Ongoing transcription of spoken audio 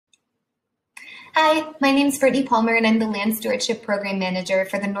Hi, my name is Brittany Palmer, and I'm the Land Stewardship Program Manager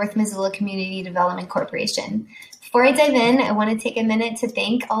for the North Missoula Community Development Corporation. Before I dive in, I want to take a minute to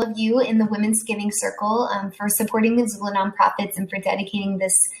thank all of you in the Women's Giving Circle for supporting Missoula nonprofits and for dedicating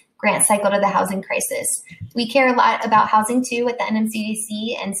this grant cycle to the housing crisis. We care a lot about housing too at the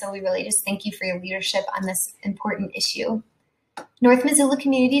NMCDC, and so we really just thank you for your leadership on this important issue. North Missoula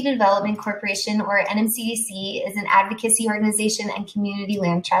Community Development Corporation, or NMCDC, is an advocacy organization and community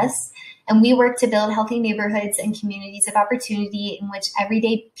land trust, and we work to build healthy neighborhoods and communities of opportunity in which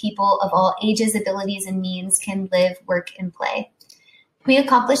everyday people of all ages, abilities, and means can live, work, and play. We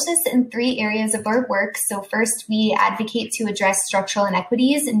accomplish this in 3 areas of our work. So first, we advocate to address structural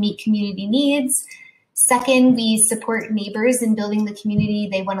inequities and meet community needs. Second, we support neighbors in building the community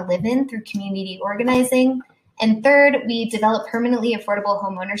they want to live in through community organizing. And third, we develop permanently affordable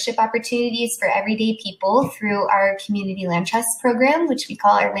homeownership opportunities for everyday people through our Community Land Trust program, which we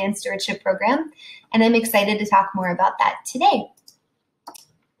call our Land Stewardship Program. And I'm excited to talk more about that today.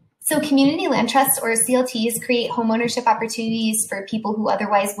 So Community Land Trusts, or CLTs, create homeownership opportunities for people who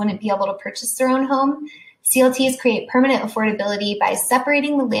otherwise wouldn't be able to purchase their own home. CLTs create permanent affordability by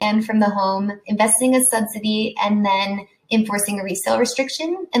separating the land from the home, investing a subsidy, and then enforcing a resale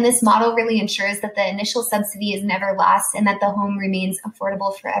restriction. And this model really ensures that the initial subsidy is never lost and that the home remains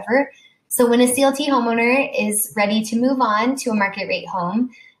affordable forever. So when a CLT homeowner is ready to move on to a market rate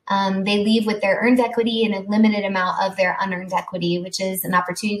home, they leave with their earned equity and a limited amount of their unearned equity, which is an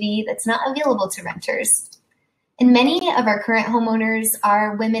opportunity that's not available to renters. And many of our current homeowners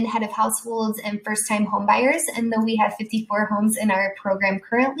are women head of households and first-time homebuyers. And though we have 54 homes in our program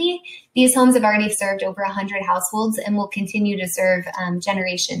currently, these homes have already served over 100 households and will continue to serve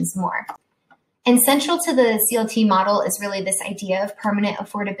generations more. And central to the CLT model is really this idea of permanent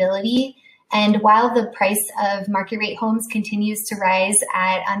affordability. And while the price of market rate homes continues to rise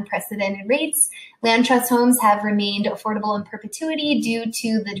at unprecedented rates, land trust homes have remained affordable in perpetuity due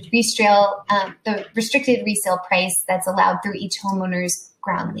to the restricted resale price that's allowed through each homeowner's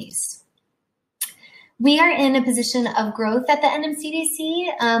ground lease. We are in a position of growth at the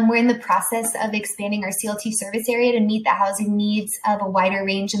NMCDC. We're in the process of expanding our CLT service area to meet the housing needs of a wider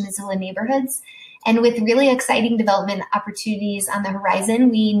range of Missoula neighborhoods. And with really exciting development opportunities on the horizon,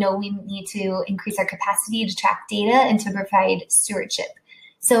 we know we need to increase our capacity to track data and to provide stewardship.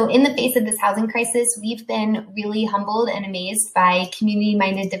 So in the face of this housing crisis, we've been really humbled and amazed by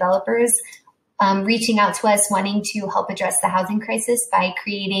community-minded developers reaching out to us wanting to help address the housing crisis by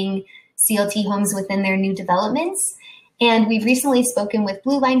creating CLT homes within their new developments. And we've recently spoken with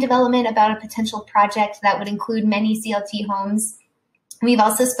Blue Line Development about a potential project that would include many CLT homes. We've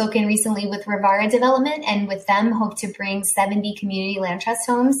also spoken recently with Rivara Development, and with them hope to bring 70 community land trust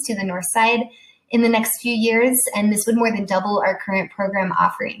homes to the north side in the next few years, and this would more than double our current program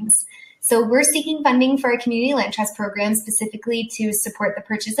offerings. So we're seeking funding for our community land trust program specifically to support the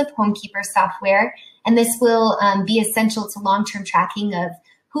purchase of HomeKeeper software, and this will be essential to long-term tracking of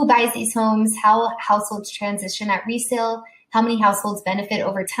who buys these homes, how households transition at resale, how many households benefit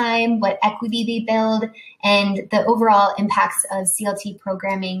over time, what equity they build, and the overall impacts of CLT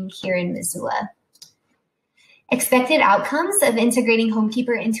programming here in Missoula. Expected outcomes of integrating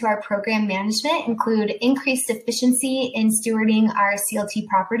HomeKeeper into our program management include increased efficiency in stewarding our CLT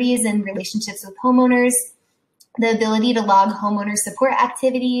properties and relationships with homeowners, the ability to log homeowner support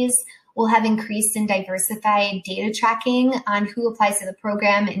activities. We'll have increased and diversified data tracking on who applies to the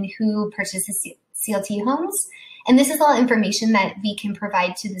program and who purchases CLT homes. And this is all information that we can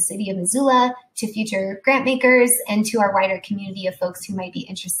provide to the city of Missoula, to future grant makers, and to our wider community of folks who might be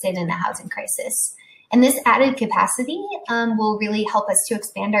interested in the housing crisis. And this added capacity will really help us to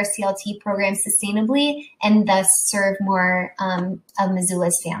expand our CLT program sustainably and thus serve more of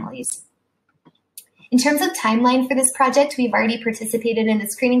Missoula's families. In terms of timeline for this project, we've already participated in a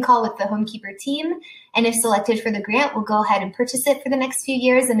screening call with the HomeKeeper team. And if selected for the grant, we'll go ahead and purchase it for the next few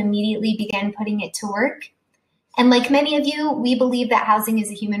years and immediately begin putting it to work. And like many of you, we believe that housing is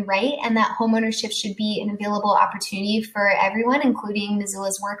a human right and that homeownership should be an available opportunity for everyone, including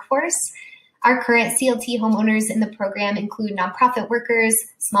Missoula's workforce. Our current CLT homeowners in the program include nonprofit workers,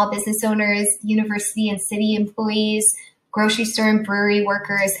 small business owners, university and city employees, grocery store and brewery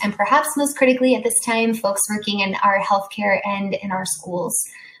workers, and perhaps most critically at this time, folks working in our healthcare and in our schools.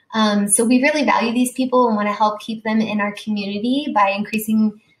 So we really value these people and want to help keep them in our community by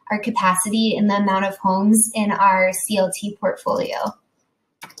increasing our capacity and the amount of homes in our CLT portfolio.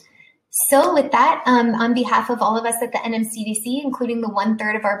 So with that, on behalf of all of us at the NMCDC, including the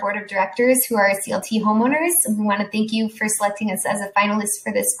 1/3 of our board of directors who are CLT homeowners, we want to thank you for selecting us as a finalist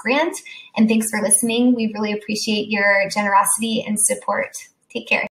for this grant. And thanks for listening. We really appreciate your generosity and support. Take care.